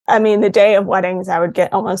I mean, the day of weddings, I would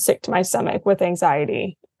get almost sick to my stomach with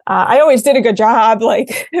anxiety. I always did a good job.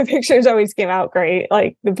 Like the pictures always came out great.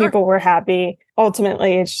 Like the people were happy.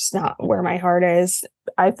 Ultimately, it's just not where my heart is.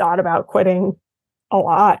 I thought about quitting a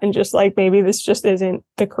lot and just like, maybe this just isn't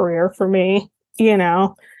the career for me.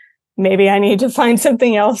 Maybe I need to find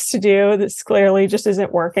something else to do. This clearly just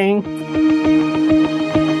isn't working.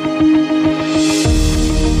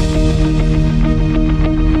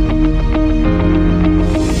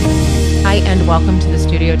 Hi, and welcome to the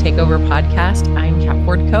Studio Takeover podcast. I'm Kat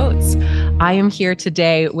Ford Coates. I am here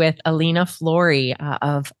today with Alena Florie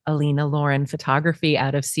of Alena Lauren Photography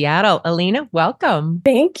out of Seattle. Alena, welcome.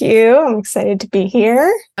 Thank you. I'm excited to be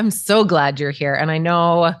here. I'm so glad you're here. And I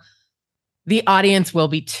know the audience will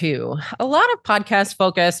be too. A lot of podcasts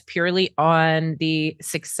focus purely on the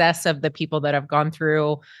success of the people that have gone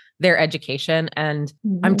through their education. And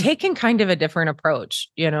I'm taking kind of a different approach.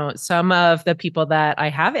 Some of the people that I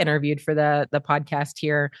have interviewed for the podcast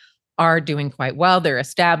here are doing quite well. They're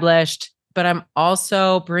established, but I'm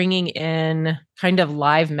also bringing in kind of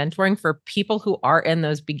live mentoring for people who are in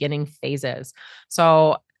those beginning phases.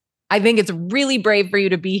 So I think it's really brave for you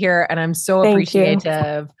to be here, and I'm so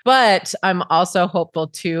appreciative. But I'm also hopeful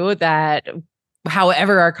too that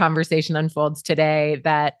however our conversation unfolds today,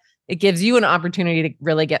 that it gives you an opportunity to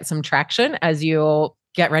really get some traction as you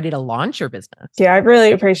get ready to launch your business. Yeah, I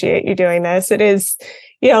really appreciate you doing this. It is,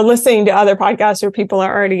 listening to other podcasts where people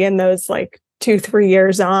are already in those like 2-3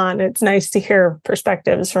 years on. It's nice to hear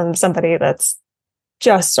perspectives from somebody that's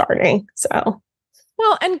just starting. So.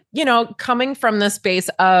 Well, and, coming from the space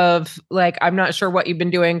of like, I'm not sure what you've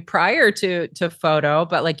been doing prior to photo,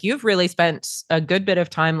 but like you've really spent a good bit of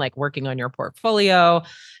time like working on your portfolio.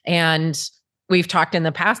 And we've talked in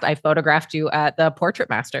the past, I photographed you at the Portrait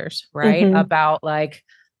Masters, right? About like,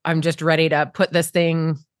 I'm just ready to put this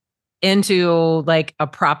thing into like a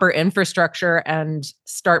proper infrastructure and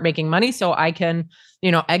start making money so I can,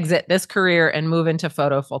 exit this career and move into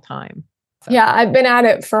photo full time. So. Yeah, I've been at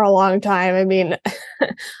it for a long time. I mean,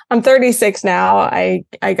 I'm 36 now. I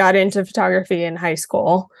got into photography in high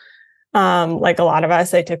school. Like a lot of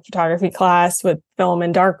us, I took photography class with film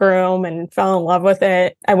and darkroom and fell in love with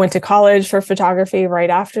it. I went to college for photography right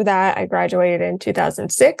after that. I graduated in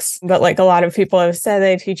 2006. But like a lot of people have said,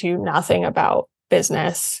 they teach you nothing about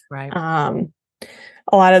business. Right.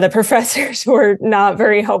 A lot of the professors were not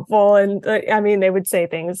very helpful. And they would say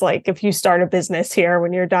things like, if you start a business here,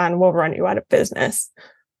 when you're done, we'll run you out of business.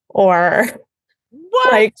 Or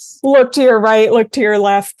what? Like, look to your right, look to your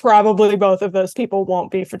left. Probably both of those people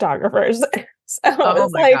won't be photographers. So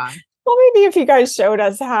it's like, God. Well, maybe if you guys showed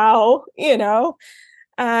us how,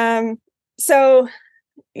 So,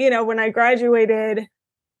 when I graduated,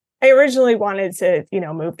 I originally wanted to,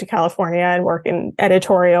 move to California and work in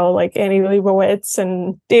editorial like Annie Leibovitz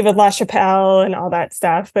and David LaChapelle and all that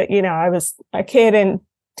stuff. But, I was a kid in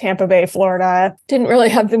Tampa Bay, Florida, didn't really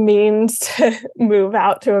have the means to move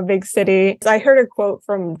out to a big city. I heard a quote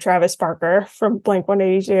from Travis Barker from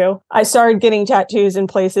Blink-182. I started getting tattoos in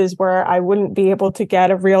places where I wouldn't be able to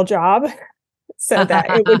get a real job so that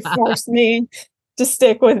it would force me to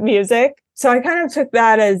stick with music. So I kind of took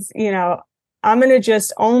that as, I'm going to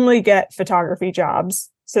just only get photography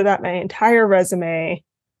jobs so that my entire resume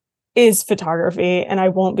is photography and I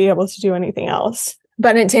won't be able to do anything else.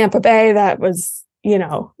 But in Tampa Bay, that was,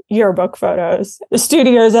 yearbook photos, the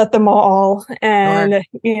studios at the mall. And,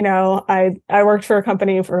 I worked for a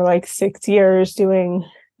company for like 6 years doing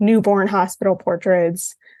newborn hospital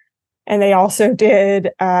portraits. And they also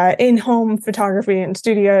did in-home photography in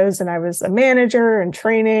studios. And I was a manager and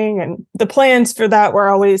training. And the plans for that were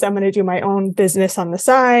always, I'm going to do my own business on the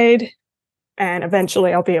side. And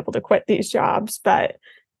eventually I'll be able to quit these jobs. But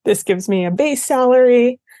this gives me a base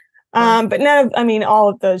salary. But all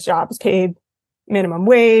of those jobs paid minimum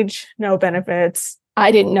wage, no benefits.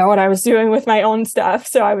 I didn't know what I was doing with my own stuff.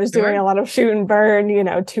 So I was doing a lot of shoot and burn,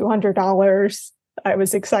 $200 I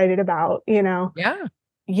was excited about, Yeah.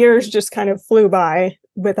 Years just kind of flew by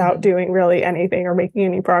without doing really anything or making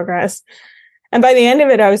any progress. And by the end of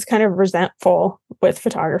it, I was kind of resentful with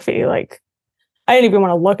photography. Like, I didn't even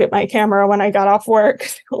want to look at my camera when I got off work,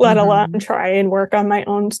 let alone try and work on my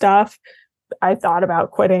own stuff. I thought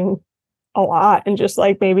about quitting a lot and just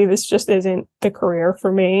like, maybe this just isn't the career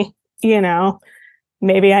for me.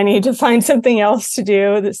 Maybe I need to find something else to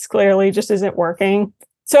do. This clearly just isn't working.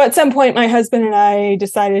 So at some point, my husband and I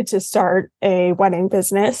decided to start a wedding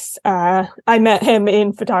business. I met him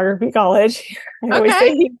in photography college. I always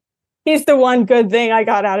say he's the one good thing I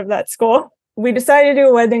got out of that school. We decided to do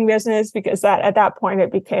a wedding business because at that point,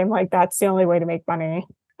 it became like, that's the only way to make money.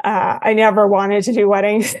 I never wanted to do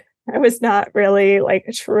weddings I was not really like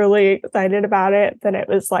truly excited about it. Then it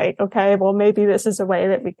was like, okay, well, maybe this is a way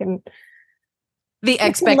that we can. The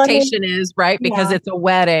expectation is, right, because it's a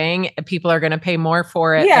wedding, people are going to pay more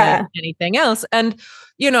for it than anything else. And,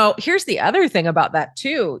 here's the other thing about that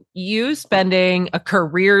too. You spending a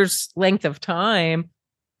career's length of time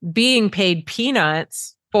being paid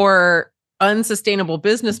peanuts for unsustainable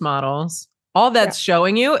business models. All that's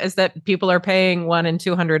showing you is that people are paying $100 and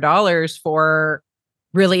 $200 for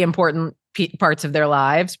really important parts of their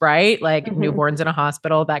lives, right? Like newborns in a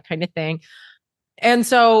hospital, that kind of thing. And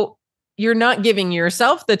so you're not giving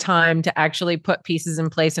yourself the time to actually put pieces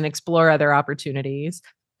in place and explore other opportunities.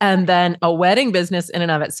 And then a wedding business in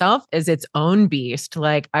and of itself is its own beast.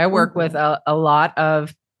 Like I work with a lot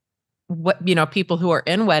of people who are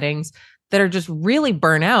in weddings that are just really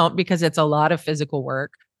burnt out because it's a lot of physical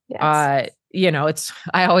work. Yes.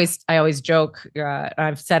 I always joke,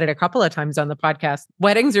 I've said it a couple of times on the podcast,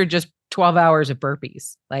 weddings are just 12 hours of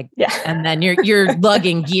burpees. And then you're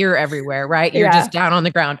lugging gear everywhere, right? You're just down on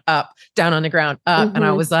the ground, up, down on the ground, up. And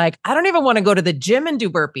I was like, I don't even want to go to the gym and do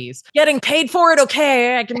burpees. Getting paid for it.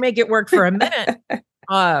 Okay. I can make it work for a minute.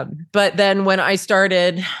 But then when I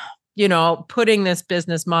started, putting this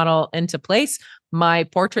business model into place, my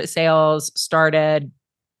portrait sales started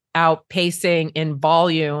outpacing in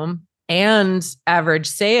volume and average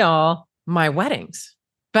sale my weddings.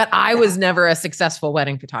 But I was never a successful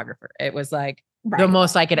wedding photographer. It was like the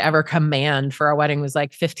most I could ever command for a wedding was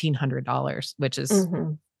like $1,500, which is,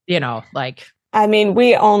 I mean,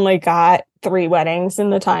 we only got 3 weddings in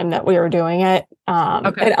the time that we were doing it.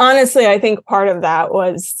 And honestly, I think part of that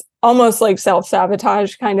was almost like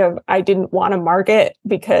self-sabotage, kind of. I didn't want to market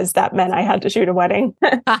because that meant I had to shoot a wedding.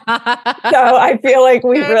 So I feel like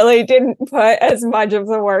we really didn't put as much of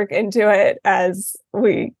the work into it as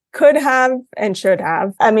we could have and should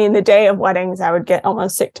have. I mean, the day of weddings, I would get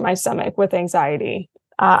almost sick to my stomach with anxiety.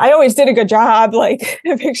 I always did a good job. Like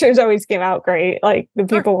the pictures always came out great. Like the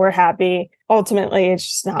people were happy. Ultimately, it's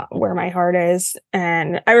just not where my heart is.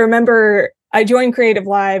 And I remember I joined Creative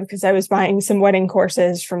Live because I was buying some wedding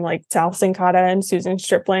courses from like Sal Sincata and Susan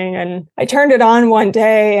Stripling. And I turned it on one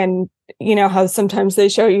day, and you know how sometimes they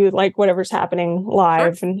show you like whatever's happening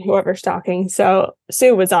live and whoever's talking. So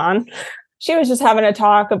Sue was on. She was just having a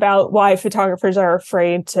talk about why photographers are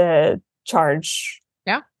afraid to charge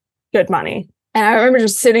good money. And I remember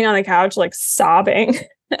just sitting on the couch, like sobbing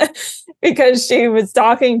because she was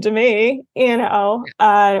talking to me, it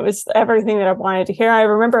was everything that I wanted to hear. I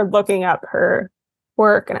remember looking up her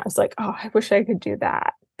work and I was like, oh, I wish I could do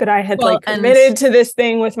that. But I had committed to this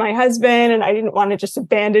thing with my husband, and I didn't want to just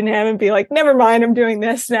abandon him and be like, never mind, I'm doing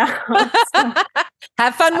this now. So,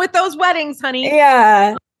 have fun with those weddings, honey.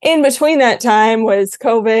 Yeah. In between that time was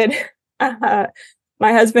COVID. My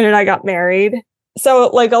husband and I got married. So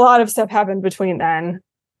like a lot of stuff happened between then,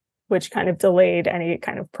 which kind of delayed any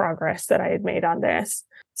kind of progress that I had made on this.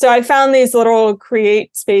 So I found these little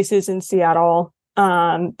create spaces in Seattle.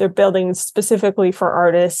 They're buildings specifically for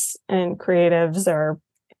artists and creatives or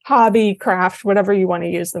hobby, craft, whatever you want to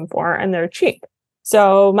use them for. And they're cheap.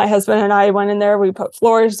 So my husband and I went in there, we put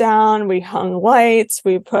floors down, we hung lights,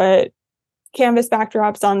 we put canvas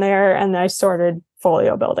backdrops on there, and I started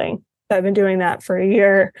folio building. So I've been doing that for a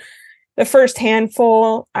year. The first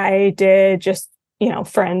handful I did just,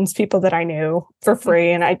 friends, people that I knew for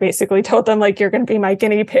free. And I basically told them, like, you're going to be my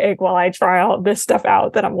guinea pig while I try all this stuff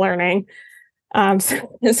out that I'm learning.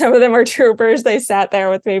 So some of them are troopers. They sat there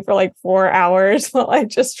with me for like 4 hours while I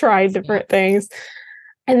just tried different things.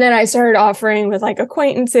 And then I started offering with like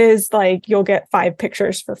acquaintances, like you'll get 5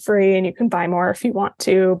 pictures for free and you can buy more if you want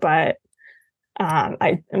to. But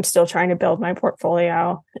I am still trying to build my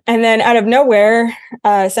portfolio. And then out of nowhere,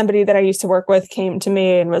 somebody that I used to work with came to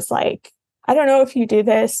me and was like, I don't know if you do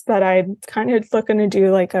this, but I'm kind of looking to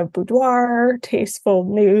do like a boudoir, tasteful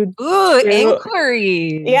nude. Ooh,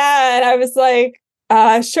 inquiries. Yeah. And I was like,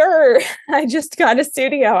 sure. I just got a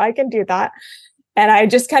studio. I can do that. And I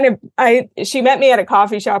just she met me at a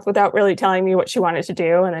coffee shop without really telling me what she wanted to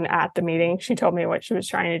do. And then at the meeting, she told me what she was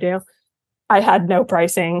trying to do. I had no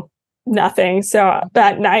pricing. Nothing. So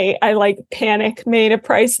that night I panic made a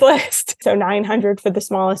price list. So $900 for the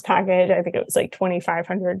smallest package. I think it was like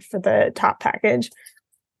 $2,500 for the top package.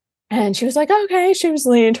 And she was like, okay. She was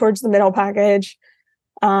leaning towards the middle package.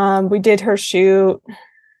 We did her shoot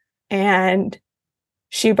and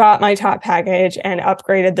she bought my top package and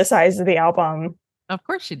upgraded the size of the album. Of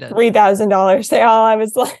course she did. $3,000 sale. I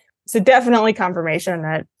was like, so definitely confirmation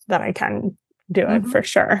that I can do it for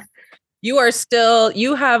sure. You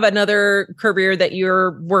have another career that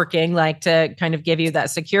you're working like to kind of give you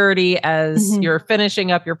that security as you're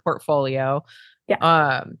finishing up your portfolio.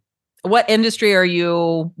 Yeah. What industry are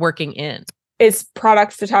you working in? It's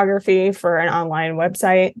product photography for an online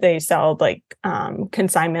website. They sell like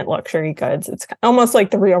consignment luxury goods. It's almost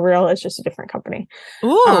like The Real. It's just a different company.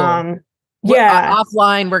 Ooh. Yeah.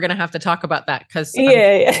 Offline, we're going to have to talk about that because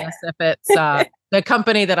yeah. if it's the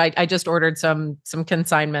company that I just ordered some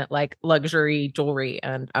consignment like luxury jewelry,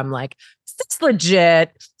 and I'm like, is this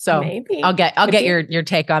legit? So maybe I'll get your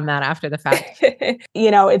take on that after the fact.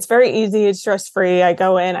 It's very easy. It's stress free. I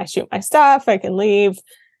go in, I shoot my stuff, I can leave.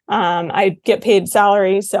 I get paid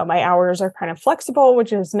salary, so my hours are kind of flexible,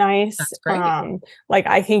 which is nice. That's great. Like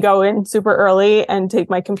I can go in super early and take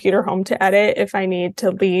my computer home to edit if I need to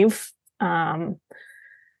leave.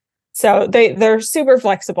 So they're super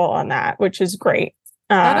flexible on that, which is great.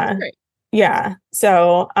 That's great. Yeah.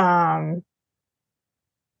 So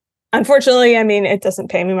unfortunately, I mean, it doesn't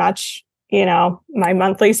pay me much. My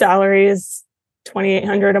monthly salary is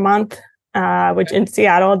 $2,800 a month. Which in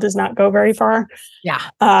Seattle does not go very far. Yeah,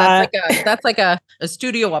 that's like a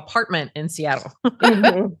studio apartment in Seattle.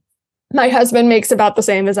 mm-hmm. My husband makes about the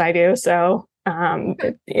same as I do, so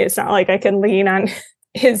it's not like I can lean on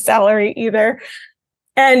his salary either.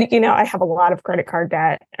 And I have a lot of credit card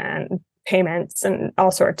debt and payments and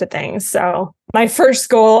all sorts of things. So my first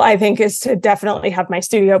goal, I think, is to definitely have my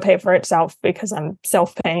studio pay for itself, because I'm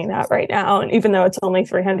self-paying that right now. And even though it's only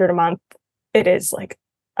 $300 a month, it is like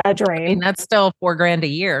a drain. I mean, that's still $4,000 a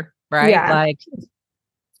year, right? Yeah. Like,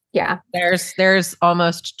 yeah, there's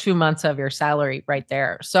almost 2 months of your salary right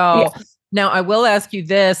there. So now I will ask you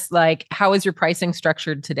this, like, how is your pricing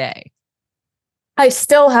structured today? I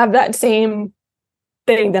still have that same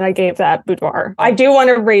thing that I gave that boudoir. I do want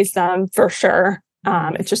to raise them for sure.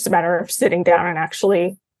 It's just a matter of sitting down and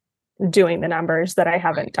actually doing the numbers that I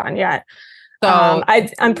haven't done yet. So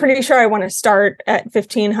I'm pretty sure I want to start at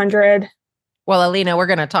 $1,500. Well, Alena, we're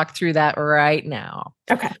going to talk through that right now.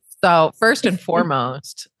 Okay. So first and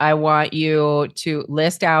foremost, I want you to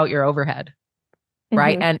list out your overhead,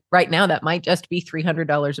 right? Mm-hmm. And right now that might just be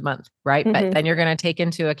 $300 a month, right? Mm-hmm. But then you're going to take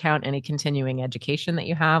into account any continuing education that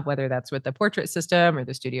you have, whether that's with the portrait system or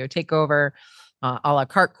the studio takeover, a la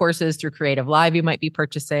carte courses through Creative Live you might be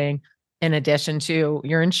purchasing, in addition to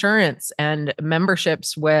your insurance and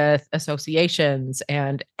memberships with associations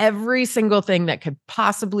and every single thing that could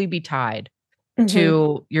possibly be tied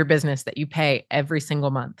to your business that you pay every single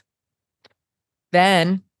month.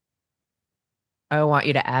 Then I want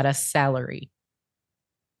you to add a salary.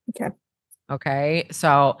 Okay.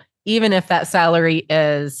 So even if that salary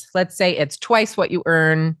is, let's say it's twice what you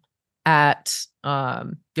earn at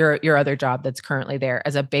your other job that's currently there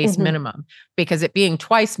as a base minimum, because it being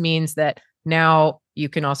twice means that now you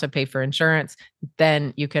can also pay for insurance.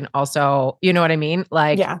 Then you can also, you know what I mean?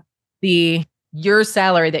 Like your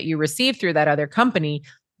salary that you receive through that other company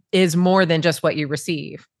is more than just what you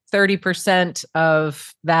receive. 30%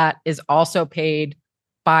 of that is also paid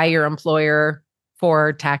by your employer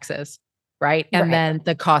for taxes, right? And then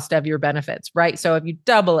the cost of your benefits, right? So if you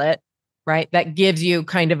double it, right, that gives you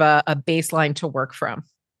kind of a baseline to work from.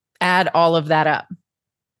 Add all of that up.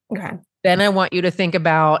 Okay. Then I want you to think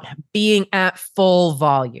about being at full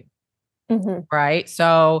volume, right?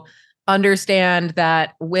 So understand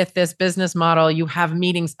that with this business model, you have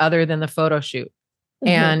meetings other than the photo shoot.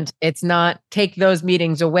 And it's not take those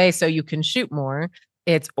meetings away so you can shoot more.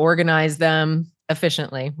 It's organize them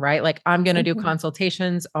efficiently, right? Like I'm going to do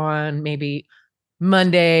consultations on maybe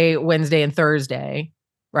Monday, Wednesday, and Thursday,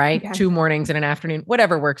 right? 2 mornings and an afternoon,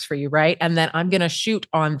 whatever works for you, right? And then I'm going to shoot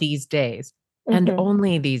on these days and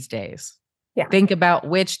only these days. Think about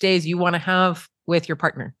which days you want to have with your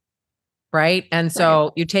partner. Right. And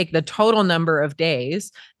so you take the total number of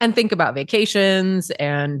days and think about vacations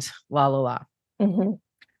and la, la, la.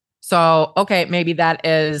 So, okay, maybe that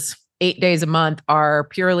is 8 days a month are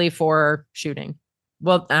purely for shooting.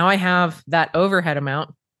 Well, now I have that overhead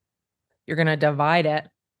amount. You're going to divide it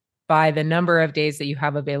by the number of days that you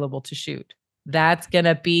have available to shoot. That's going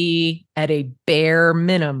to be at a bare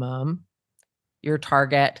minimum, your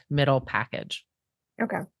target middle package.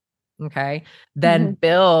 Okay. Then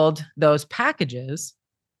build those packages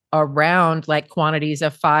around like quantities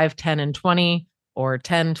of 5, 10, and 20, or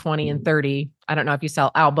 10, 20, and 30. I don't know if you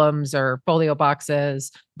sell albums or folio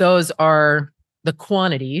boxes. Those are the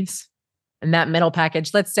quantities. And that middle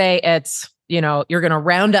package, let's say it's, you're going to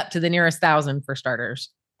round up to the nearest 1,000 for starters.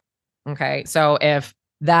 Okay. So if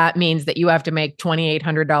that means that you have to make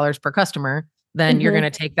 $2,800 per customer, then you're going to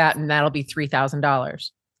take that and that'll be $3,000.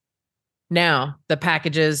 Now, the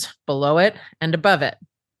packages below it and above it,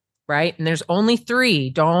 right? And there's only 3.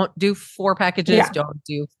 Don't do 4 packages. Don't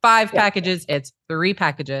do 5 packages. It's 3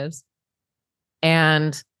 packages.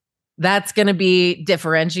 And that's going to be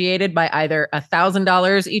differentiated by either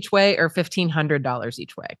 $1,000 each way or $1,500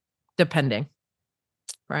 each way, depending.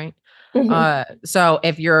 Right. So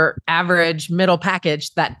if your average middle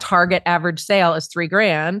package, that target average sale is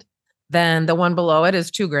 $3,000, then the one below it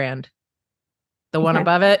is $2,000. The one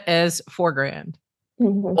above it is $4,000.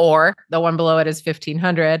 Or the one below it is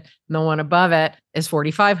 $1,500, and the one above it is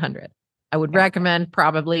 $4,500. I would recommend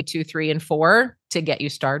probably 2, 3, and 4 to get you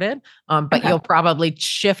started. But you'll probably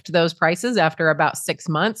shift those prices after about 6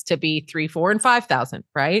 months to be 3, 4, and 5,000,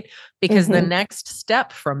 right? Because the next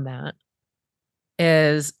step from that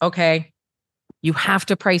is, okay, you have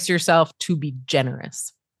to price yourself to be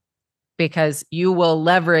generous, because you will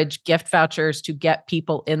leverage gift vouchers to get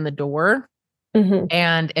people in the door.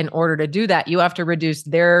 And in order to do that, you have to reduce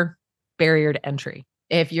their barrier to entry.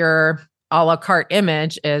 If your a la carte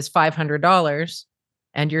image is $500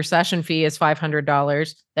 and your session fee is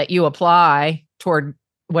 $500 that you apply toward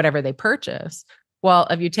whatever they purchase, well,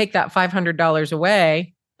 if you take that $500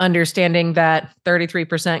 away, understanding that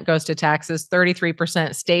 33% goes to taxes,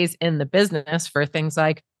 33% stays in the business for things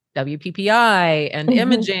like WPPI and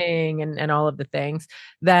imaging and all of the things,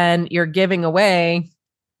 then you're giving away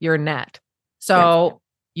your net. So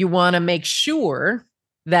you want to make sure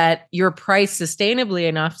that you're priced sustainably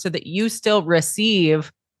enough so that you still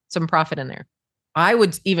receive some profit in there. I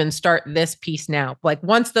would even start this piece now. Like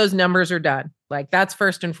once those numbers are done, like that's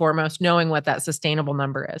first and foremost, knowing what that sustainable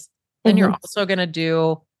number is. Then you're also going to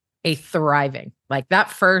do a thriving. Like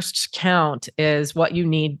that first count is what you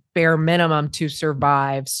need bare minimum to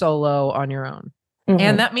survive solo on your own.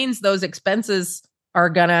 And that means those expenses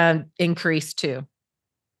are going to increase too.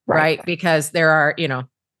 Right. Because there are,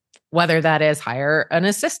 whether that is hire an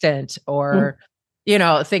assistant or,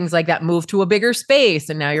 things like that, move to a bigger space.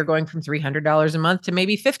 And now you're going from $300 a month to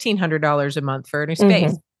maybe $1,500 a month for a new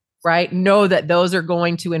space, right? Know that those are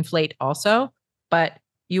going to inflate also, but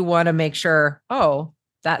you want to make sure,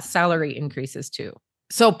 that salary increases too.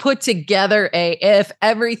 So put together if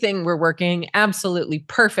everything were working absolutely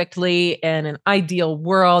perfectly in an ideal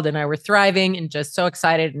world and I were thriving and just so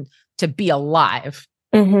excited to be alive.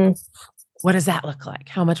 What does that look like?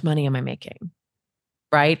 How much money am I making?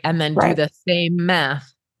 Right. And then do the same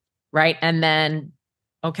math. Right. And then,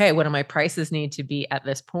 okay, what do my prices need to be at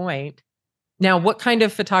this point? Now, what kind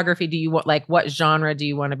of photography do you want? Like what genre do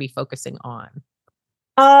you want to be focusing on?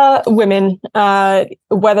 Women,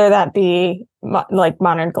 whether that be like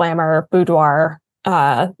modern glamour, boudoir,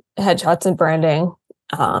 headshots and branding.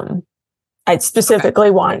 I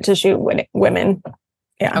specifically want to shoot women.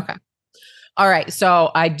 Yeah. Okay. All right.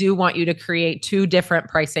 So I do want you to create 2 different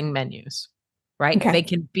pricing menus, right? Okay. They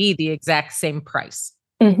can be the exact same price,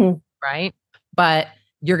 right? But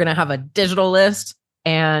you're going to have a digital list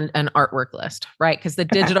and an artwork list, right? Because the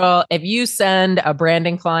digital, if you send a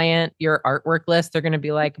branding client your artwork list, they're going to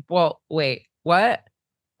be like, well, wait, what?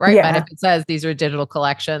 Right. Yeah. But if it says these are digital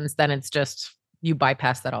collections, then it's just, you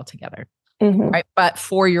bypass that altogether. Right. But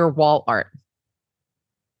for your wall art,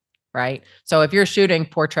 right? So if you're shooting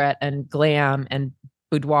portrait and glam and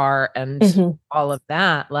boudoir and all of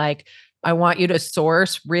that, like I want you to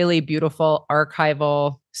source really beautiful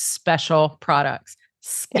archival special products.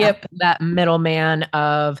 Skip that middleman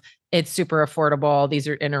of it's super affordable. These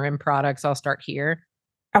are interim products. I'll start here.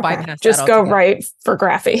 Okay. Just go right for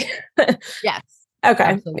graphy. Yes.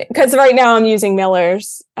 Okay. Because right now I'm using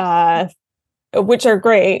Miller's, which are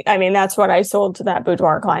great. I mean, that's what I sold to that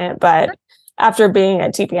boudoir client. But after being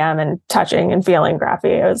at TPM and touching and feeling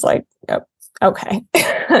graphy, I was like, oh, okay.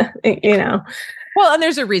 Well, and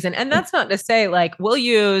there's a reason. And that's not to say like we'll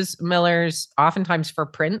use Miller's oftentimes for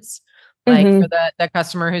prints. Like for the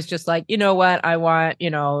customer who's just like, you know what, I want,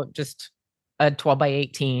 just a 12 by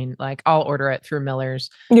 18, like I'll order it through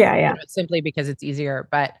Miller's. Yeah. Simply because it's easier.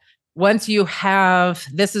 But once you have,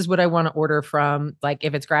 this is what I want to order from, like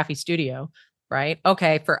if it's Graphy Studio, right?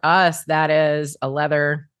 Okay. For us, that is a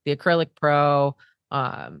leather, the acrylic pro,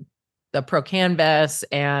 the pro canvas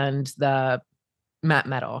and the matte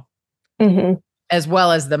metal, as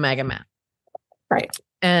well as the mega matte. Right.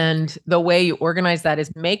 And the way you organize that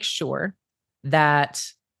is make sure that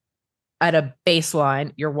at a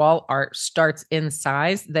baseline, your wall art starts in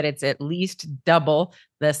size, that it's at least double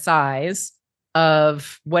the size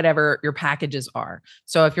of whatever your packages are.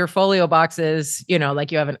 So if your folio box is,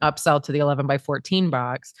 like you have an upsell to the 11 by 14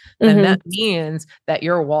 box, then that means that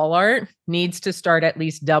your wall art needs to start at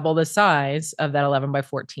least double the size of that 11 by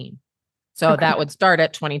 14. So that would start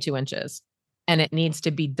at 22 inches. And it needs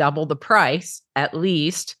to be double the price, at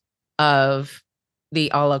least, of the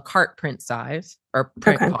a la carte print size or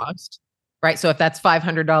print cost, right? So if that's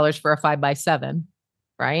 $500 for a 5x7,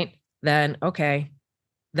 right? Then, okay,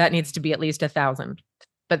 that needs to be at least 1,000.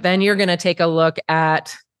 But then you're going to take a look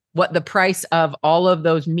at what the price of all of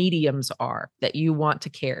those mediums are that you want to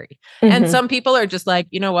carry. And some people are just like,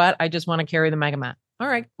 you know what? I just want to carry the mega mat. All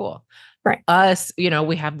right, cool. Right. Us,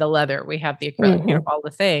 we have the leather, we have the acrylic, all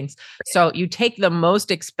the things. So you take the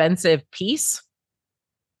most expensive piece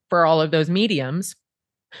for all of those mediums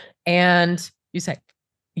and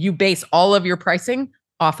you base all of your pricing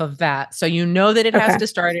off of that. So you know that it has to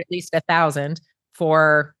start at least 1,000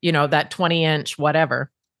 for, that 20-inch,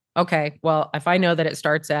 whatever. Okay. Well, if I know that it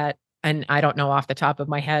starts at, and I don't know off the top of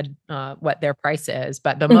my head what their price is,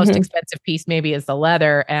 but the most expensive piece maybe is the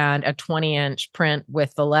leather, and a 20-inch print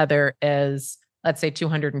with the leather is, let's say,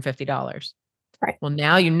 $250. Right. Well,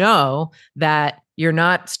 now you know that you're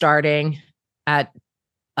not starting at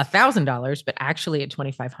 $1,000, but actually at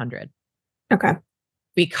 $2,500. Okay.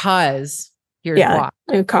 Because here's why.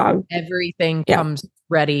 Everything comes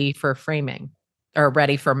ready for framing or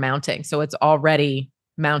ready for mounting. So it's already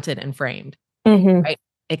mounted and framed, right?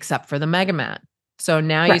 Except for the mega mat. So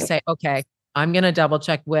now you say, okay, I'm going to double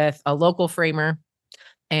check with a local framer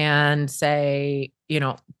and say,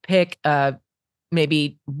 pick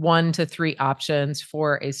maybe 1 to 3 options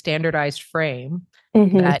for a standardized frame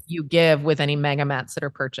that you give with any mega mats that are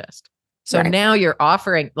purchased. So now you're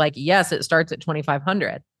offering, yes, it starts at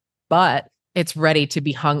 2,500, but it's ready to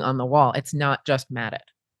be hung on the wall. It's not just matted.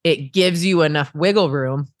 It gives you enough wiggle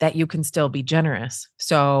room that you can still be generous.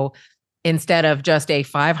 So instead of just a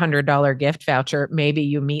 $500 gift voucher, maybe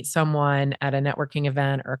you meet someone at a networking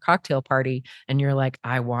event or a cocktail party and you're like,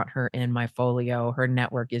 I want her in my folio. Her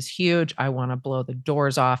network is huge. I want to blow the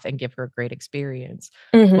doors off and give her a great experience.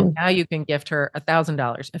 Well, now you can gift her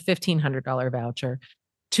 $1,000, a $1,500 voucher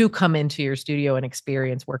to come into your studio and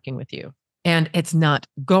experience working with you. And it's not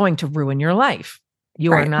going to ruin your life.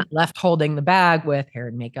 You are not left holding the bag with hair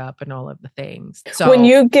and makeup and all of the things. So when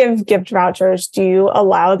you give gift vouchers, do you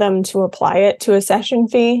allow them to apply it to a session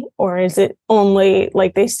fee, or is it only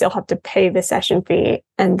they still have to pay the session fee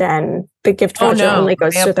and then the gift voucher only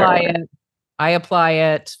goes to their... I apply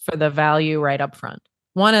it for the value right up front.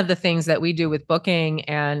 One of the things that we do with booking,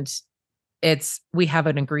 and we have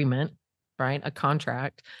an agreement, right? A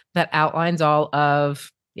contract that outlines all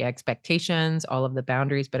of the expectations, all of the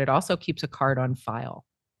boundaries, but it also keeps a card on file.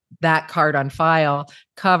 That card on file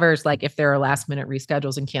covers if there are last minute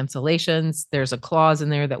reschedules and cancellations, there's a clause in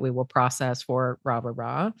there that we will process for rah, rah,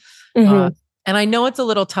 rah. And I know it's a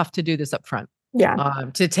little tough to do this up front.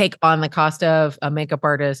 To take on the cost of a makeup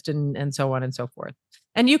artist and so on and so forth.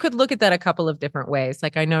 And you could look at that a couple of different ways.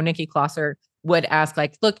 I know Nikki Klosser would ask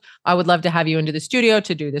look, I would love to have you into the studio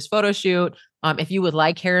to do this photo shoot. If you would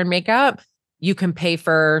like hair and makeup, you can pay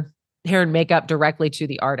for hair and makeup directly to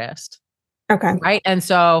the artist. Okay. Right. And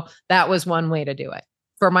so that was one way to do it.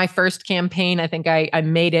 For my first campaign, I think I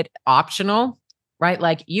made it optional,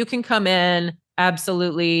 right? You can come in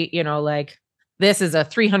absolutely, this is a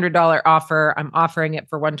 $300 offer. I'm offering it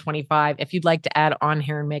for $125. If you'd like to add on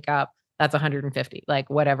hair and makeup, that's $150,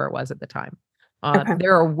 whatever it was at the time.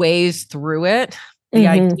 There are ways through it. The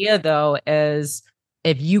idea though is,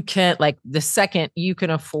 if you can't, the second you can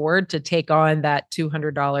afford to take on that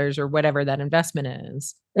 $200 or whatever that investment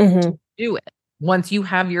is, do it. Once you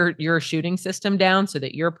have your shooting system down so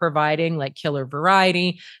that you're providing killer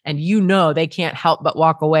variety and they can't help but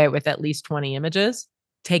walk away with at least 20 images,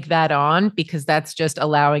 take that on, because that's just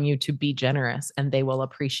allowing you to be generous and they will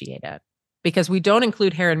appreciate it. Because we don't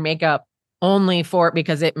include hair and makeup only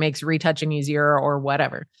because it makes retouching easier or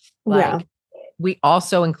whatever. We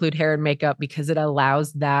also include hair and makeup because it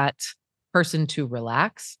allows that person to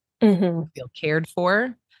relax, feel cared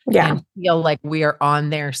for, and feel like we are on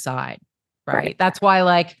their side, right? That's why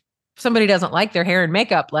if somebody doesn't like their hair and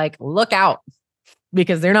makeup, look out,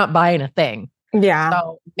 because they're not buying a thing.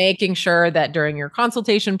 So making sure that during your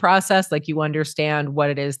consultation process, you understand what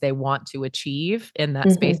it is they want to achieve in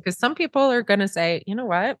that space. Because some people are going to say, you know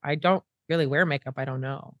what, I don't really wear makeup. I don't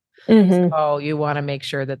know. So you want to make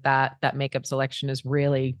sure that makeup selection is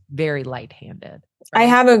really very light-handed. Right? I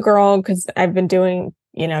have a girl, because I've been doing,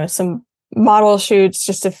 some model shoots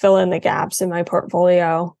just to fill in the gaps in my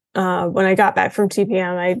portfolio. When I got back from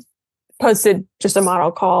TPM, I posted just a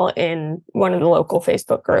model call in one of the local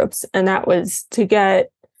Facebook groups. And that was to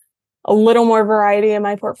get a little more variety in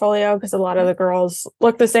my portfolio, because a lot of the girls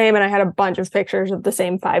look the same. And I had a bunch of pictures of the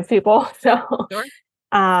same 5 people. So,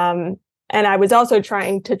 and I was also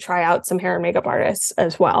trying to try out some hair and makeup artists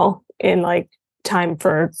as well in time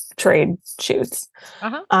for trade shoots.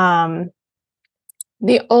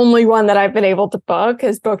 The only one that I've been able to book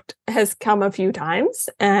has come a few times,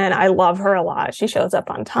 and I love her a lot. She shows up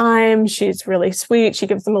on time. She's really sweet. She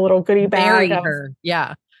gives them a little goodie bag. Marry her.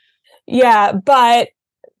 Yeah. Yeah, but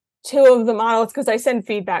two of the models, because I send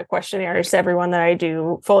feedback questionnaires to everyone that I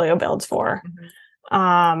do folio builds for.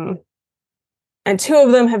 And two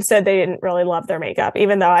of them have said they didn't really love their makeup,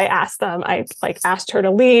 even though I asked them, I asked her to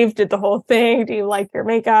leave, did the whole thing. Do you like your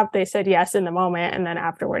makeup? They said yes in the moment. And then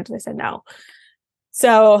afterwards they said no.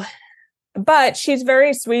 So, but she's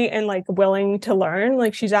very sweet and like willing to learn.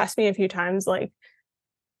 Like she's asked me a few times, like,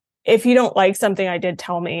 if you don't like something I did,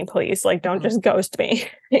 tell me, please. Like, don't just ghost me.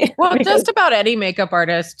 Well, just about any makeup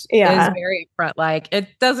artist is Yeah. very upfront. Like, it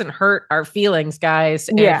doesn't hurt our feelings, guys.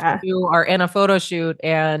 Yeah. If you are in a photo shoot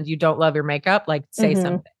and you don't love your makeup, like say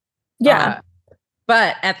something. Yeah.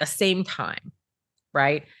 But at the same time,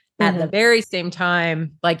 right? At the very same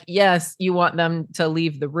time, like, yes, you want them to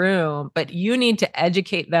leave the room, but you need to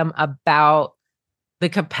educate them about the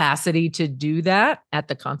capacity to do that at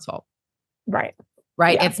the consult. Right.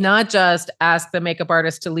 Right. Yeah. It's not just ask the makeup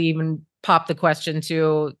artist to leave and pop the question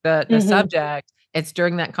to the subject. It's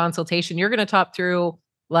during that consultation. You're going to talk through,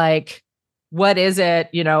 like, what is it?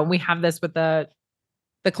 You know, we have this with the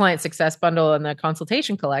client success bundle and the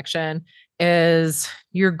consultation collection, is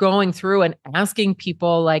you're going through and asking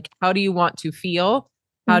people, like, how do you want to feel?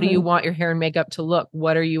 How do you want your hair and makeup to look?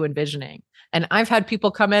 What are you envisioning? And I've had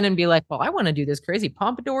people come in and be like, well, I want to do this crazy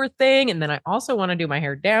pompadour thing. And then I also want to do my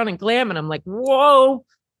hair down and glam. And I'm like, whoa,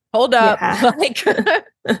 hold up. Yeah. Like,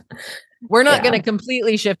 we're not going to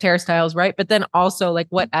completely shift hairstyles, right? But then also, like,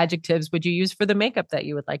 what adjectives would you use for the makeup that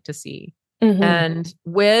you would like to see? And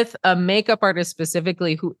with a makeup artist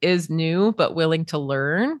specifically who is new but willing to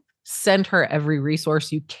learn, send her every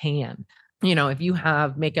resource you can. You know, if you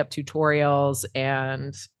have makeup tutorials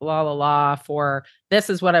and for this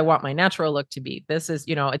is what I want my natural look to be. This is,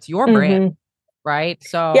 you know, it's your brand, right?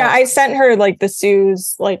 So yeah, I sent her like the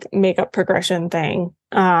Sue's like makeup progression thing.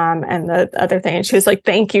 And the other thing, and she was like,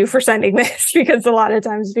 thank you for sending this, because a lot of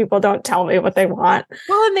times people don't tell me what they want.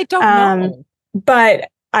 Well, and they don't know. But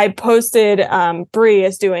I posted Bree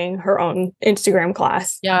is doing her own Instagram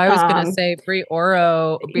class. Yeah, I was going to say Bree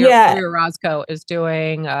Orozco is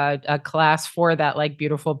doing a class for that, like,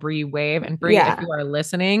 beautiful Bree wave. And Bree, if you are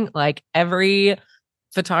listening, like, every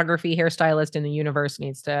photography hairstylist in the universe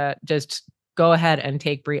needs to just go ahead and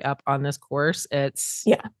take Bree up on this course.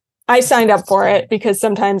 I signed up for it because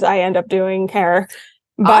sometimes I end up doing hair,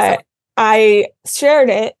 but I shared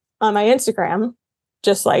it on my Instagram,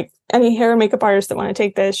 just like, any hair and makeup artist that want to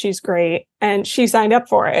take this, she's great. And she signed up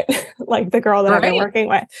for it, like the girl that I've been working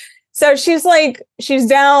with. So she's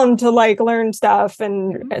down to like learn stuff.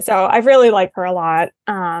 And so I really like her a lot.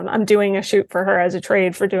 I'm doing a shoot for her as a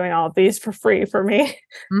trade for doing all of these for free for me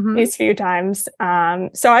these few times.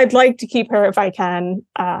 So I'd like to keep her if I can.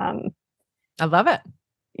 I love it.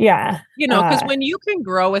 Yeah. You know, because when you can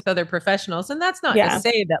grow with other professionals, and that's not to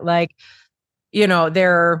say that, like, you know,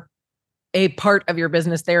 they're a part of your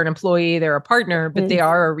business, they're an employee, they're a partner, but they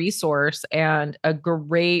are a resource and a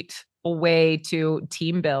great way to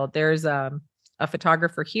team build. There's a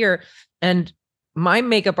photographer here, and my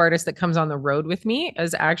makeup artist that comes on the road with me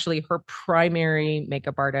is actually her primary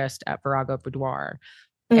makeup artist at Virago Boudoir.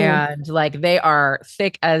 And like, they are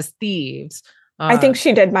thick as thieves. I think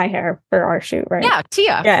she did my hair for our shoot, right? Yeah,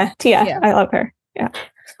 Tia. Yeah, Tia. I love her.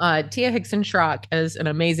 Yeah. Tia Hickson Schrock is an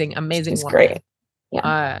amazing She's woman. Great.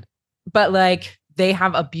 Yeah. But like, they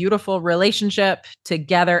have a beautiful relationship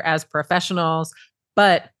together as professionals,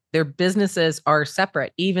 but their businesses are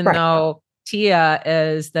separate, even though Tia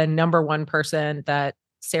is the number one person that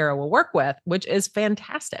Sarah will work with, which is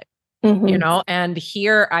fantastic. You know, and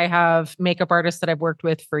here I have makeup artists that I've worked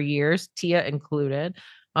with for years, Tia included,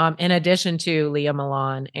 in addition to Leah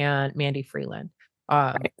Milan and Mandy Freeland.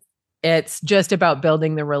 It's just about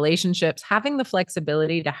building the relationships, having the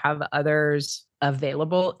flexibility to have others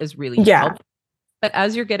available is really helpful. But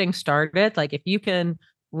as you're getting started, like, if you can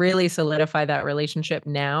really solidify that relationship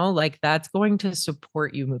now, like, that's going to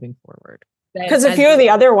support you moving forward. Because a few of the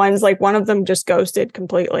other ones, like, one of them just ghosted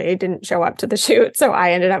completely, didn't show up to the shoot. So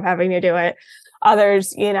I ended up having to do it.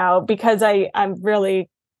 Others, you know, because I'm really,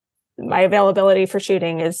 my availability for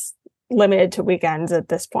shooting is limited to weekends at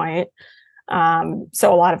this point.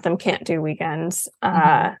 So a lot of them can't do weekends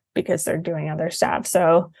because they're doing other stuff.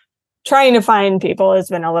 So trying to find people has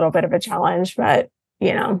been a little bit of a challenge, but,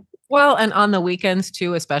 you know. Well, and on the weekends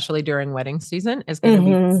too, especially during wedding season, is going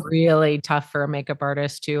to be really tough for a makeup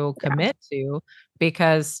artist to commit to,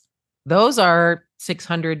 because those are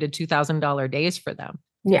 $600 to $2,000 days for them.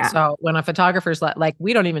 Yeah. So when a photographer's like,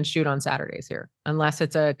 we don't even shoot on Saturdays here unless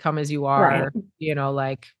it's a come as you Right. are,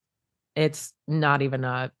 like it's not even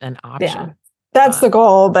an Yeah. option. That's the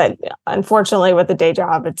goal, but unfortunately with the day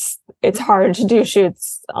job, it's hard to do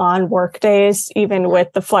shoots on work days, even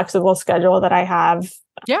with the flexible schedule that I have.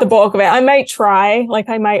 Yeah. The bulk of it, I might try, like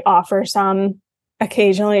I might offer some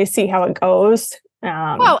occasionally, see how it goes.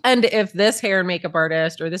 Well, and if this hair and makeup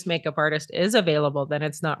artist or this makeup artist is available, then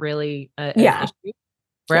it's not really an issue.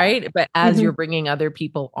 Right. Yeah. But as you're bringing other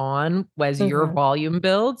people on, as your volume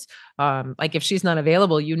builds, like if she's not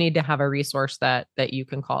available, you need to have a resource that you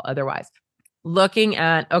can call. Otherwise, looking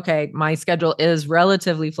at, okay, my schedule is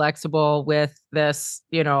relatively flexible with this,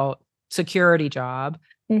 security job.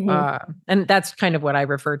 And that's kind of what I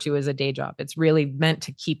refer to as a day job. It's really meant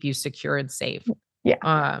to keep you secure and safe.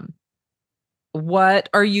 Yeah. What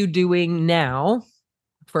are you doing now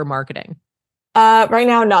for marketing? Right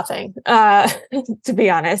now, nothing. To be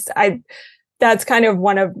honest, that's kind of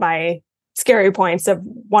one of my scary points of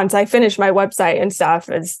once I finish my website and stuff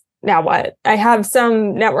is now what? I have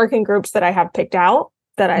some networking groups that I have picked out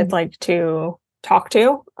that I'd like to talk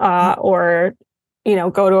to, or,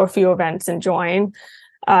 go to a few events and join.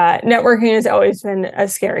 Networking has always been a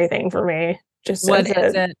scary thing for me. Just what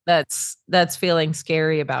is it that's feeling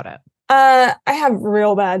scary about it? I have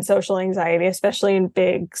real bad social anxiety, especially in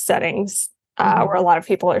big settings. Where a lot of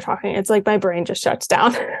people are talking. It's like my brain just shuts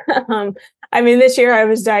down. This year I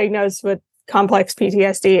was diagnosed with complex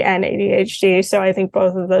PTSD and ADHD. So I think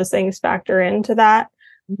both of those things factor into that.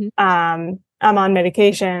 I'm on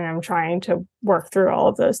medication. I'm trying to work through all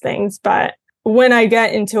of those things. But when I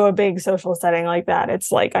get into a big social setting like that,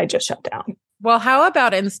 it's like I just shut down. Well, how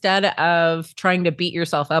about instead of trying to beat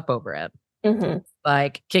yourself up over it,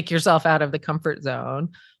 like kick yourself out of the comfort zone,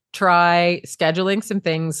 try scheduling some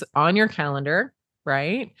things on your calendar,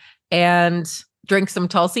 right? And drink some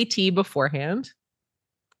Tulsi tea beforehand.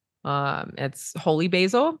 It's holy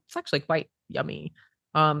basil. It's actually quite yummy.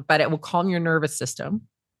 But it will calm your nervous system.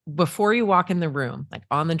 Before you walk in the room, like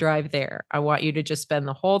on the drive there, I want you to just spend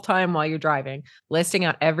the whole time while you're driving listing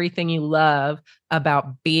out everything you love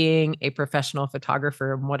about being a professional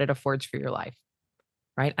photographer and what it affords for your life.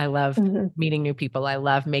 Right? I love meeting new people. I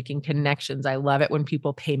love making connections. I love it when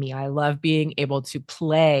people pay me. I love being able to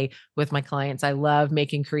play with my clients. I love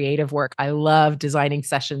making creative work. I love designing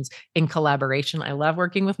sessions in collaboration. I love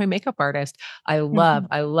working with my makeup artist. I love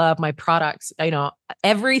my products.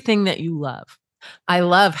 Everything that you love. I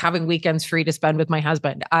love having weekends free to spend with my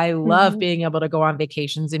husband. I love being able to go on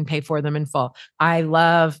vacations and pay for them in full. I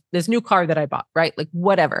love this new car that I bought, right? Like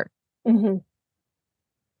whatever. And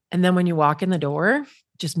then when you walk in the door,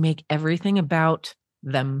 just make everything about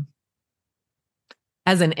them.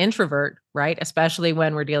 As an introvert, right? Especially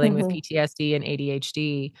when we're dealing with PTSD and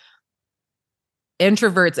ADHD,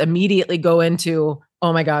 introverts immediately go into,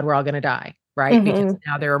 oh my God, we're all going to die, right? Because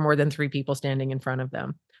now there are more than 3 people standing in front of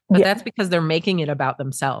them. But that's because they're making it about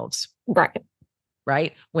themselves.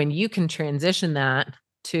 Right? When you can transition that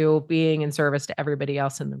to being in service to everybody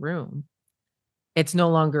else in the room, it's no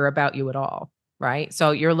longer about you at all. Right?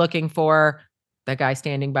 So you're looking for the guy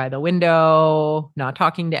standing by the window, not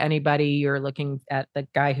talking to anybody. You're looking at the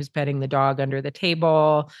guy who's petting the dog under the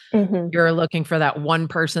table. You're looking for that one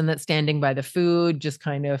person that's standing by the food, just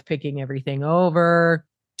kind of picking everything over,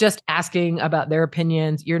 just asking about their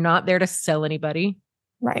opinions. You're not there to sell anybody.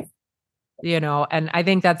 Right. And I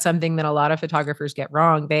think that's something that a lot of photographers get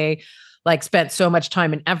wrong. They spent so much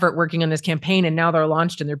time and effort working on this campaign, and now they're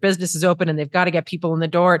launched and their business is open and they've got to get people in the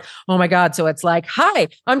door. Oh my God. So it's like, hi,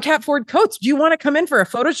 I'm Kat Ford Coates. Do you want to come in for a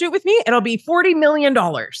photo shoot with me? It'll be $40 million.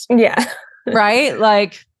 Yeah.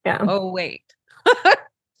 Right? Oh, wait.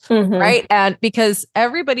 Right. And because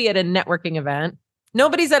everybody at a networking event,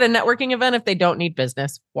 nobody's at a networking event if they don't need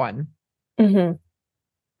business. One.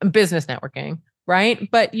 Business networking. Right.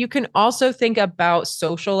 But you can also think about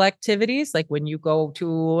social activities, like when you go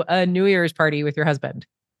to a New Year's party with your husband,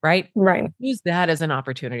 right? Use that as an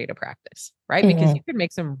opportunity to practice, right? Because you can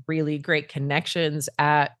make some really great connections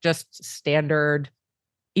at just standard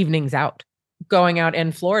evenings out, going out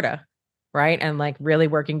in Florida, right? And really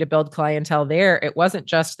working to build clientele there. It wasn't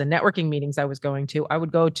just the networking meetings I was going to. I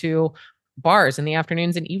would go to bars in the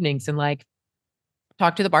afternoons and evenings and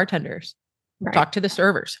talk to the bartenders, talk to the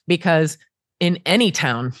servers, because in any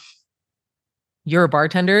town, your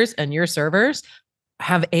bartenders and your servers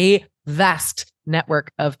have a vast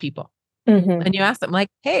network of people. And you ask them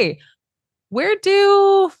hey, where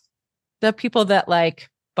do the people that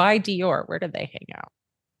buy Dior, where do they hang out?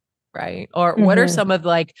 Right. Or what are some of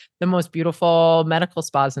the most beautiful medical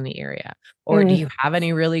spas in the area? Or do you have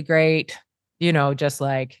any really great, just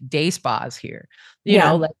like day spas here,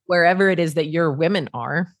 like wherever it is that your women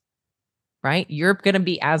are, right? You're going to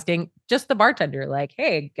be asking just the bartender, like,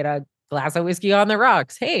 hey, get a glass of whiskey on the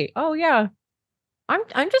rocks. Hey, oh yeah.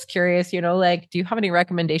 I'm just curious, like, do you have any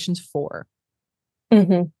recommendations for?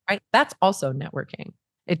 Right? That's also networking.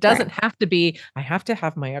 It doesn't have to be, I have to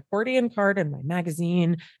have my accordion card and my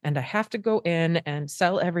magazine, and I have to go in and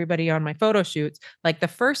sell everybody on my photo shoots. Like the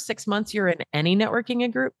first 6 months you're in any networking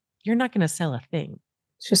group, you're not going to sell a thing.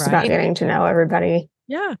 It's just about getting to know everybody.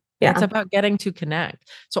 Yeah. It's about getting to connect.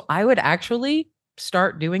 So I would actually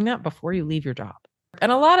start doing that before you leave your job.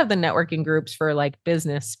 And a lot of the networking groups for like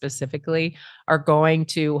business specifically are going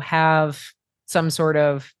to have some sort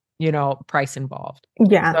of, price involved.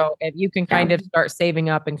 Yeah. So if you can kind of start saving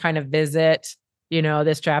up and kind of visit,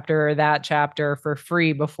 this chapter or that chapter for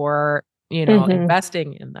free before,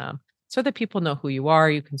 investing in them so that people know who you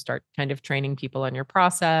are, you can start kind of training people on your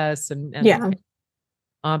process and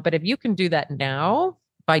but if you can do that now,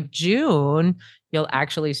 by June, you'll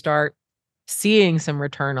actually start seeing some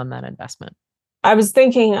return on that investment. I was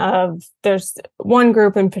thinking of, there's one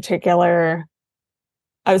group in particular,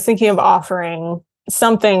 I was thinking of offering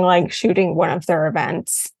something like shooting one of their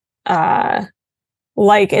events,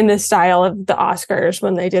 like in the style of the Oscars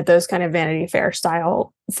when they did those kind of Vanity Fair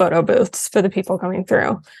style photo booths for the people coming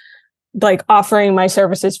through, like offering my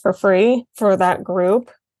services for free for that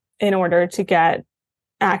group in order to get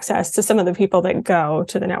access to some of the people that go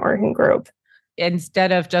to the networking group.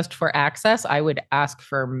 Instead of just for access, I would ask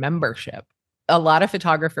for membership. A lot of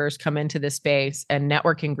photographers come into this space and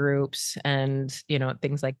networking groups and,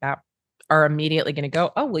 things like that are immediately going to go,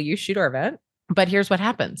 oh, will you shoot our event? But here's what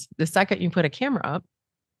happens. The second you put a camera up,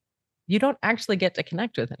 you don't actually get to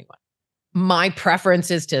connect with anyone. My preference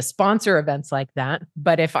is to sponsor events like that.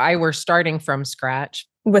 But if I were starting from scratch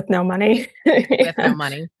with no money, if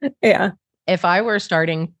I were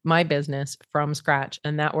starting my business from scratch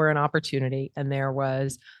and that were an opportunity and there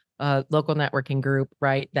was a local networking group,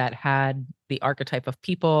 right, that had the archetype of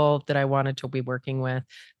people that I wanted to be working with,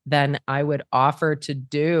 then I would offer to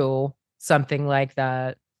do something like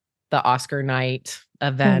the Oscar night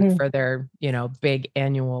event for their, big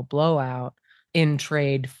annual blowout in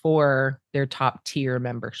trade for their top tier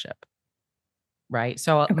membership. Right.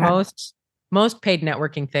 So most paid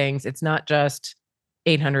networking things, it's not just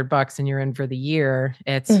 $800 and you're in for the year.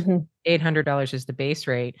 It's $800 is the base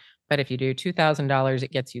rate. But if you do $2,000,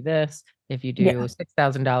 it gets you this. If you do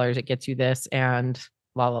 $6,000, it gets you this, and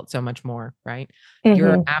so much more, right?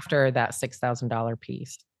 You're after that $6,000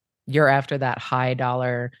 piece. You're after that high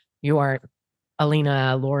dollar. You aren't.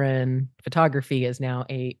 Alena Lauren Photography is now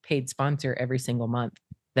a paid sponsor every single month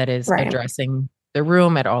that is addressing the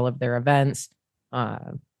room at all of their events,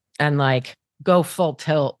 and like go full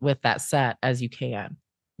tilt with that set as you can,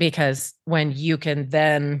 because when you can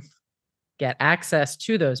then get access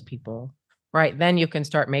to those people, right, then you can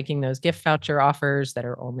start making those gift voucher offers that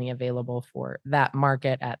are only available for that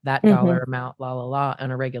market at that dollar amount,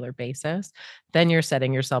 on a regular basis. Then you're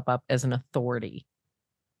setting yourself up as an authority,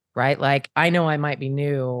 right? Like, I know I might be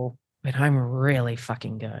new, but I'm really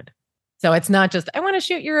fucking good. So it's not just, I want to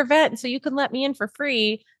shoot your event so you can let me in for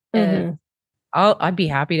free. And I'd be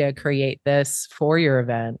happy to create this for your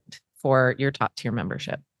event, for your top tier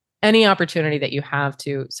membership. Any opportunity that you have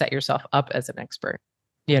to set yourself up as an expert,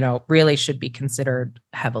 really should be considered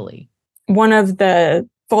heavily. One of the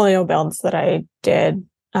folio builds that I did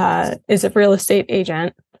is a real estate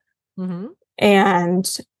agent.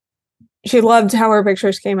 And she loved how her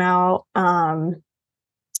pictures came out. And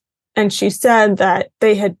she said that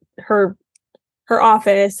her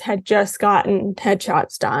office had just gotten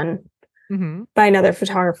headshots done by another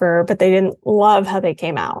photographer, but they didn't love how they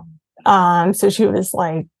came out. So she was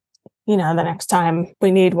like, the next time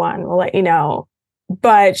we need one, we'll let you know.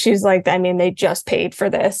 But she's like, I mean, they just paid for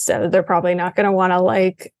this, so they're probably not going to want to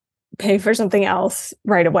like pay for something else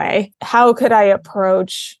right away. How could I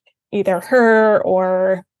approach either her,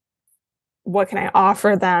 or what can I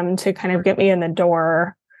offer them to kind of get me in the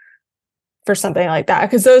door for something like that?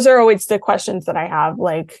 Because those are always the questions that I have.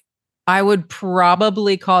 Like, I would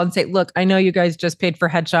probably call and say, look, I know you guys just paid for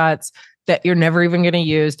headshots that you're never even going to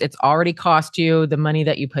use. It's already cost you the money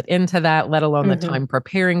that you put into that, let alone the time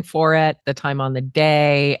preparing for it, the time on the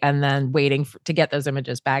day, and then waiting to get those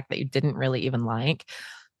images back that you didn't really even like.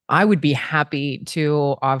 I would be happy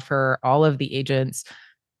to offer all of the agents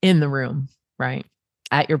in the room, right,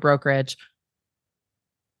 at your brokerage,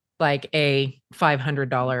 like a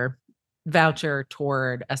 $500 voucher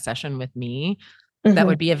toward a session with me that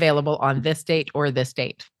would be available on this date or this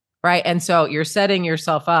date. Right. And so you're setting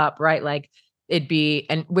yourself up, right? Like,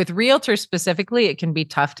 and with realtors specifically, it can be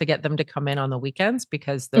tough to get them to come in on the weekends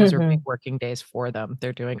because those are big working days for them.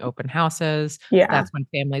 They're doing open houses. Yeah. That's when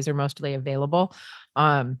families are mostly available.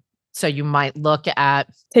 So you might look at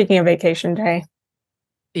taking a vacation day.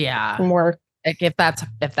 Yeah. From work. Like if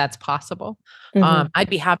that's possible. I'd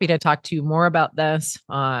be happy to talk to you more about this.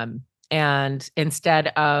 And instead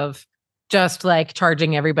of just like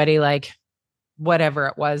charging everybody like whatever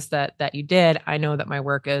it was that you did, I know that my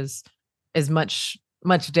work is much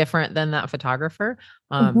different than that photographer.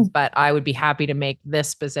 But I would be happy to make this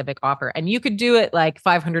specific offer. And you could do it like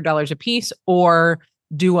 $500 a piece or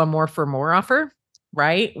do a more for more offer,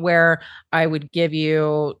 right? Where I would give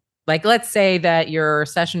you, like, let's say that your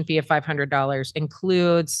session fee of $500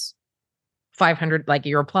 includes 500, like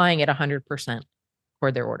you're applying at 100%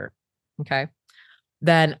 for their order. Okay.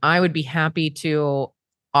 Then I would be happy to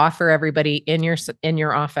offer everybody in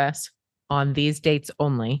your office on these dates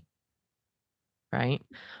only, right?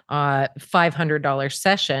 $500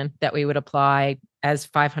 session that we would apply as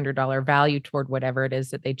 $500 value toward whatever it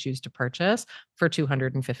is that they choose to purchase for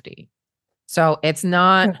 $250. So it's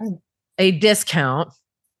not a discount,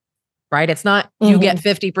 right? It's not you get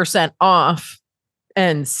 50% off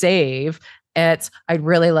and save. It's, I'd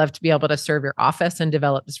really love to be able to serve your office and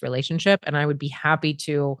develop this relationship. And I would be happy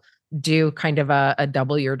to do kind of a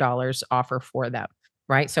double your dollars offer for them,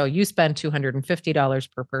 right? So you spend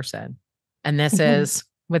 $250 per person. And this is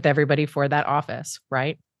with everybody for that office,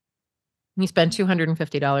 right? You spend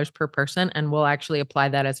 $250 per person, and we'll actually apply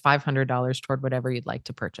that as $500 toward whatever you'd like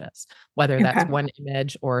to purchase, whether that's one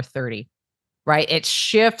image or 30, right? It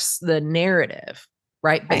shifts the narrative,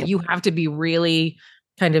 right? But you have to be really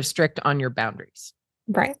kind of strict on your boundaries.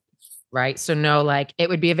 Right. Right. So no, like it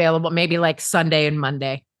would be available maybe like Sunday and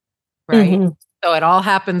Monday, right? So it all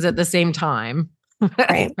happens at the same time,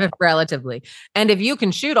 right? Relatively. And if you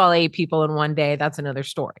can shoot all 8 people in one day, that's another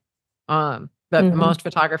story. But most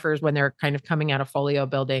photographers, when they're kind of coming out of folio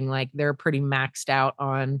building, like they're pretty maxed out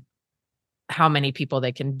on how many people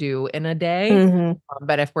they can do in a day.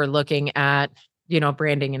 But if we're looking at,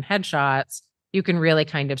 branding and headshots, you can really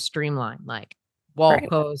kind of streamline, like wall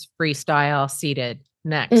pose, freestyle, seated,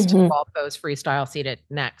 next, wall pose, freestyle, seated,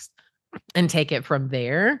 next, and take it from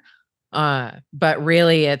there. But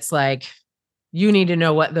really it's like, you need to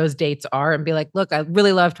know what those dates are and be like, look, I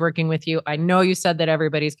really loved working with you. I know you said that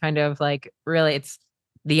everybody's kind of like, really, it's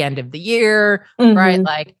the end of the year, right?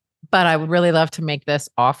 Like, but I would really love to make this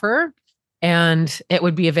offer. And it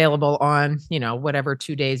would be available on, whatever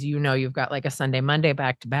 2 days, you've got like a Sunday, Monday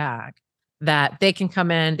back to back, that they can come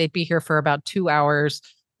in, they'd be here for about 2 hours,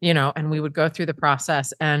 and we would go through the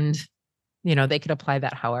process and, they could apply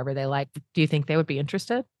that however they like. Do you think they would be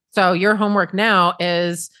interested? So your homework now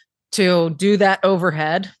is to do that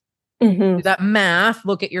overhead, do that math,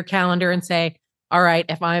 look at your calendar and say, all right,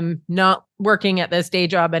 if I'm not working at this day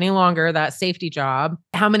job any longer, that safety job,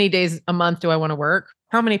 how many days a month do I want to work?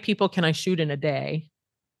 How many people can I shoot in a day?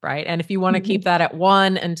 Right. And if you want to keep that at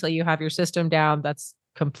 1 until you have your system down, that's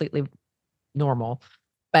completely normal.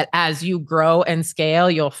 But as you grow and scale,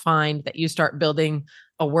 you'll find that you start building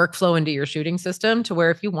a workflow into your shooting system to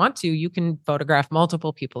where if you want to, you can photograph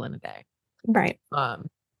multiple people in a day. Right.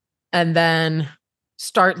 And then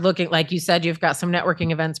start looking, like you said, you've got some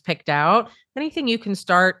networking events picked out. Anything you can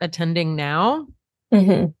start attending now,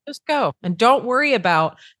 just go. And don't worry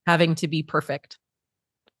about having to be perfect.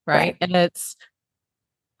 Right. And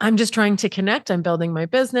I'm just trying to connect. I'm building my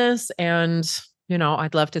business and,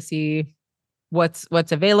 I'd love to see what's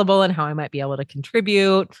available and how I might be able to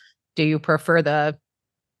contribute. Do you prefer the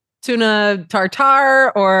tuna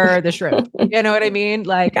tartare or the shrimp? You know what I mean?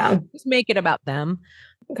 Like, just make it about them.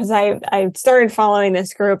 Because I started following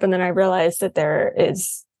this group and then I realized that there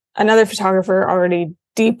is another photographer already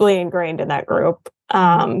deeply ingrained in that group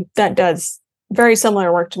that does very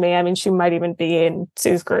similar work to me. I mean, she might even be in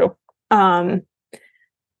Sue's group. And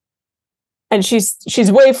she's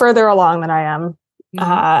way further along than I am.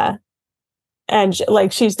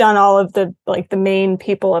 And she's done all of the main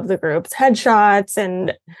people of the group's headshots.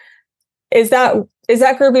 And is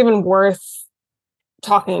that group even worth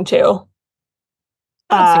talking to?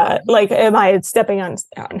 Am I stepping on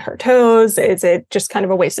her toes? Is it just kind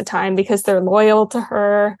of a waste of time because they're loyal to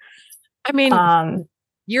her? I mean,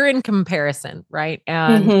 you're in comparison, right?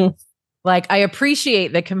 And I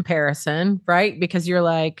appreciate the comparison, right? Because you're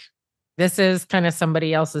like, this is kind of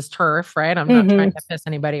somebody else's turf, right? I'm not trying to piss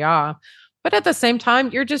anybody off. But at the same time,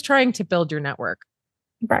 you're just trying to build your network.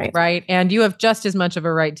 Right. Right. And you have just as much of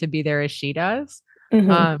a right to be there as she does.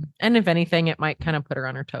 And if anything, it might kind of put her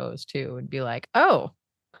on her toes too and be like, oh,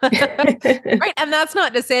 right. And that's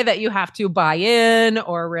not to say that you have to buy in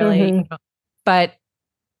or really But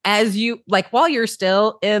as you like, while you're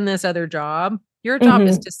still in this other job, your job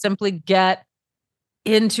is to simply get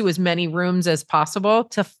into as many rooms as possible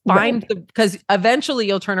to find because eventually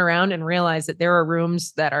you'll turn around and realize that there are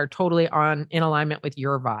rooms that are totally in alignment with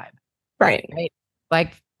your vibe. Right.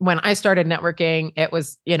 Like when I started networking, it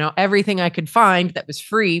was, everything I could find that was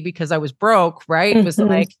free because I was broke, right? It was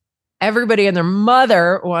like everybody and their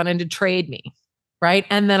mother wanted to trade me. Right.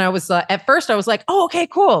 And then I was at first I was like, oh, okay,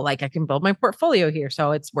 cool. Like I can build my portfolio here.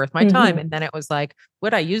 So it's worth my time. And then it was like,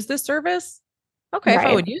 would I use this service? Okay. If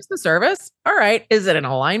I would use the service. All right. Is it an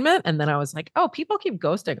alignment? And then I was like, oh, people keep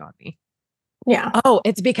ghosting on me. Yeah. Oh,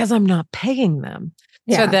 it's because I'm not paying them.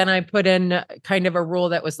 Yeah. So then I put in kind of a rule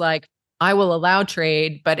that was like, I will allow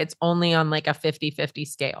trade, but it's only on like a 50-50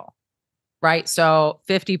 scale. Right. So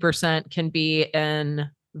 50% can be in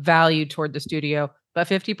value toward the studio, but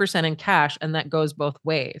 50% in cash. And that goes both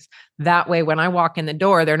ways. That way, when I walk in the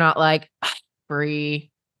door, they're not like, free.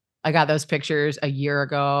 I got those pictures a year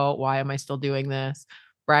ago. Why am I still doing this?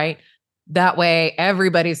 Right. That way,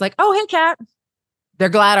 everybody's like, oh, hey, Kat. They're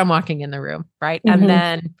glad I'm walking in the room. Right. And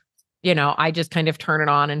then, I just kind of turn it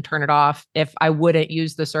on and turn it off. If I wouldn't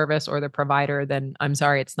use the service or the provider, then I'm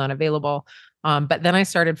sorry, it's not available. But then I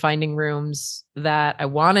started finding rooms that I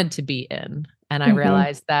wanted to be in. And I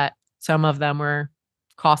realized that some of them were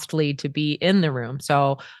costly to be in the room.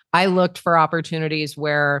 So I looked for opportunities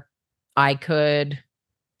where I could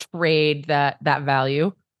trade that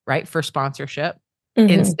value, right, for sponsorship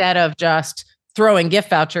instead of just throwing gift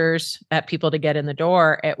vouchers at people to get in the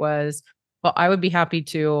door. It was, well, I would be happy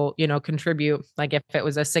to, contribute. Like if it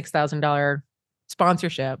was a $6,000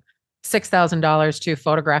 sponsorship, $6,000 to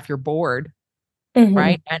photograph your board,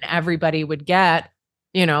 right? And everybody would get,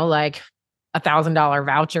 like $1,000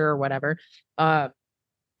 voucher or whatever,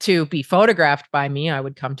 to be photographed by me. I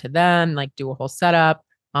would come to them, like do a whole setup.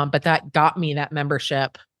 But that got me that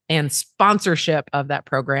membership and sponsorship of that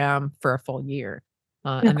program for a full year.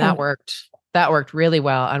 And that worked really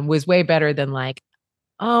well and was way better than like,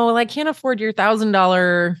 oh, well, I can't afford your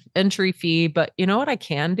 $1,000 entry fee, but you know what I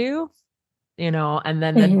can do? And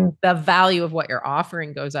then the value of what you're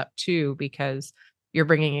offering goes up too, because you're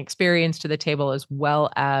bringing experience to the table as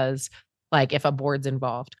well as like if a board's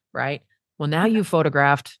involved, right? Well, now you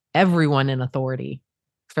photographed everyone in authority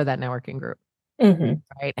for that networking group,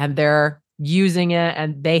 right? And they're using it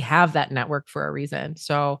and they have that network for a reason.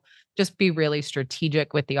 So just be really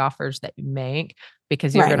strategic with the offers that you make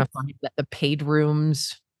because you're going to find that the paid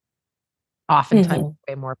rooms oftentimes are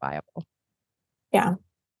way more viable. Yeah.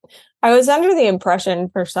 I was under the impression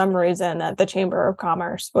for some reason that the Chamber of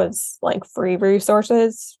Commerce was like free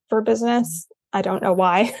resources for business. I don't know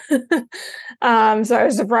why. So I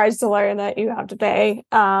was surprised to learn that you have to pay.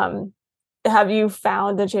 Have you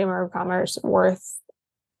found the Chamber of Commerce worth?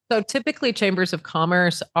 So typically chambers of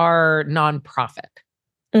commerce are nonprofit,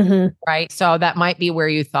 right? So that might be where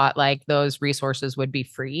you thought like those resources would be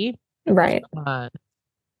free. Right. But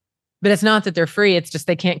it's not that they're free. It's just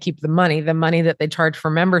they can't keep the money. The money that they charge for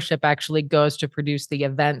membership actually goes to produce the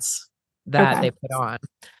events that they put on.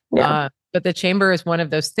 Yeah. But the chamber is one of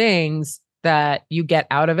those things that you get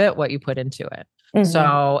out of it what you put into it.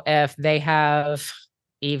 So if they have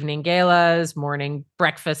evening galas, morning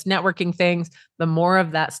breakfast, networking things, the more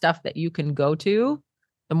of that stuff that you can go to,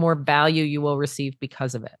 the more value you will receive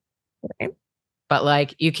because of it. Right. But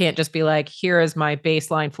like, you can't just be like, here is my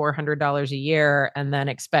baseline $400 a year and then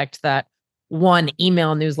expect that one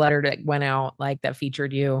email newsletter that went out like that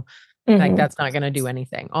featured you. Like that's not going to do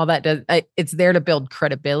anything. All that does, it's there to build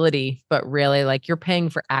credibility, but really like you're paying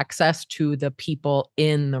for access to the people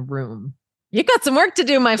in the room. You got some work to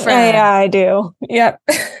do, my friend. Yeah, I do. Yep.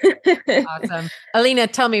 Awesome.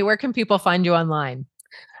 Alena, tell me, where can people find you online?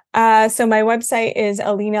 So my website is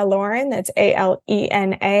Alena Lauren. That's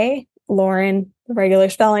ALENA, Lauren, regular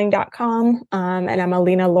spelling.com. And I'm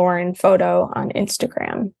Alena Lauren Photo on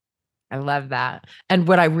Instagram. I love that. And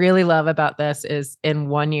what I really love about this is in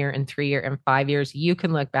 1 year, in 3 years, and 5 years, you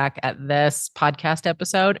can look back at this podcast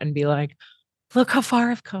episode and be like, look how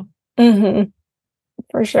far I've come.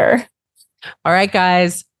 For sure. All right,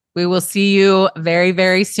 guys, we will see you very,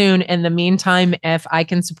 very soon. In the meantime, if I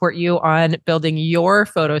can support you on building your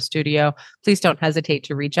photo studio, please don't hesitate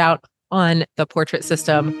to reach out on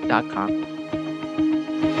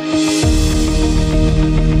theportraitsystem.com.